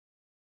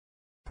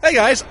Hey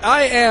guys,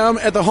 I am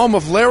at the home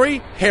of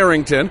Larry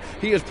Harrington.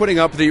 He is putting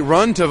up the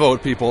Run to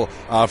Vote people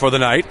for the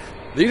night.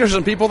 These are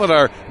some people that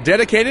are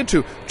dedicated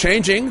to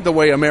changing the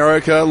way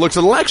America looks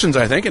at elections,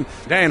 I think. And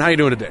Diane, how you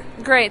doing today?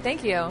 Great,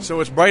 thank you. So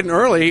it's bright and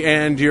early,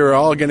 and you're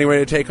all getting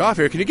ready to take off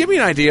here. Can you give me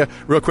an idea,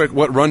 real quick,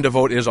 what Run to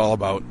Vote is all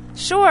about?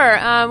 Sure.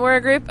 We're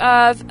a group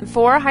of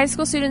 4 high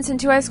school students and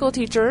 2 high school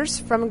teachers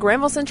from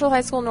Granville Central High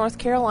School, North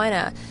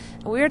Carolina.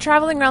 We are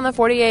traveling around the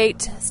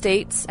 48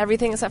 states,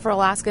 everything except for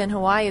Alaska and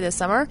Hawaii this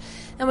summer,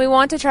 and we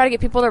want to try to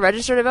get people to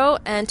register to vote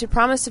and to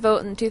promise to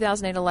vote in the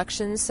 2008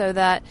 elections so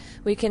that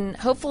we can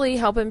hopefully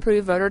help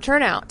improve voter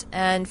turnout.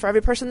 And for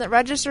every person that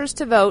registers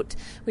to vote,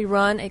 we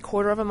run a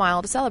quarter of a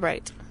mile to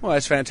celebrate. Well,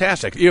 that's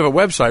fantastic. You have a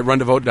website,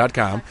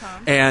 runtovote.com,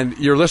 and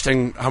you're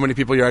listing how many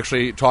people you're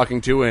actually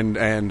talking to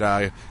and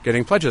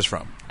getting pledges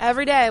from.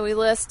 Every day we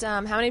list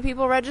how many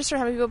people register,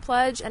 how many people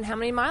pledge, and how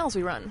many miles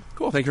we run.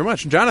 Cool, thank you very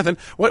much. Jonathan,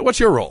 what's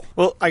your role?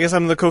 Well, I guess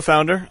I'm the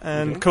co-founder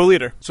and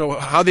co-leader. So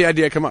how'd the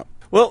idea come up?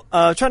 Well,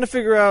 trying to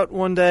figure out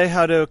one day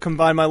how to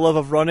combine my love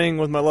of running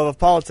with my love of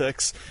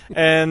politics.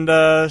 And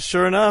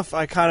sure enough,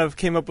 I kind of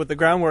came up with the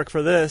groundwork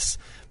for this,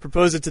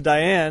 proposed it to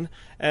Diane,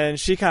 and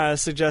she kind of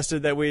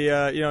suggested that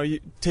we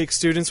take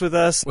students with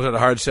us. Was it a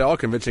hard sell,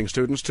 convincing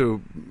students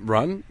to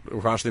run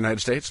across the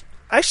United States?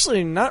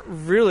 Actually, not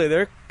really.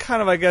 They're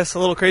kind of, I guess, a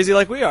little crazy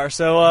like we are,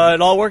 so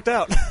it all worked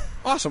out.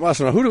 Awesome.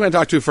 Now, who do I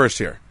talk to first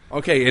here?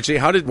 Okay, Itchy,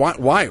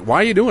 why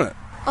are you doing it?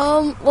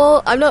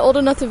 Well, I'm not old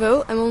enough to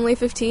vote. I'm only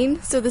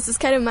 15, so this is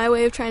kind of my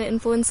way of trying to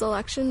influence the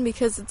election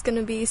because it's going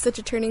to be such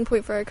a turning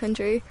point for our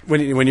country. When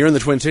you're in the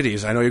Twin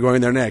Cities, I know you're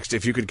going there next,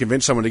 if you could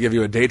convince someone to give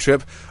you a day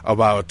trip,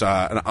 about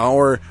an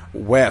hour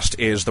west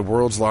is the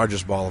world's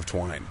largest ball of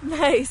twine.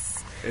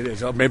 Nice. It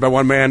is, made by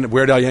one man.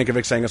 Weird Al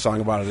Yankovic sang a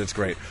song about it. It's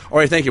great. All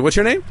right, thank you. What's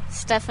your name?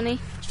 Stephanie.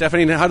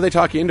 Stephanie, how do they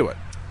talk you into it?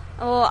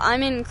 Well,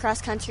 I'm in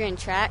cross country and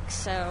track,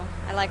 so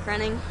I like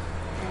running.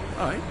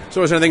 All right.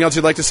 So is there anything else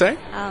you'd like to say?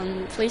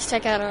 Please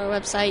check out our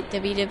website,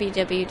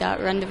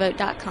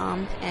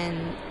 www.runtovote.com,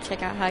 and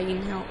check out how you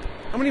can help.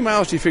 How many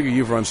miles do you figure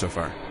you've run so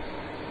far?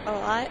 A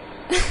lot.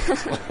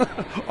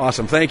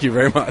 Awesome. Thank you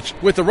very much.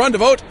 With the Run to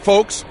Vote,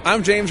 folks,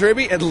 I'm James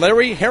Raby at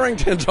Larry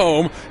Harrington's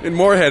home in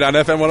Moorhead on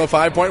FM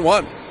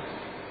 105.1.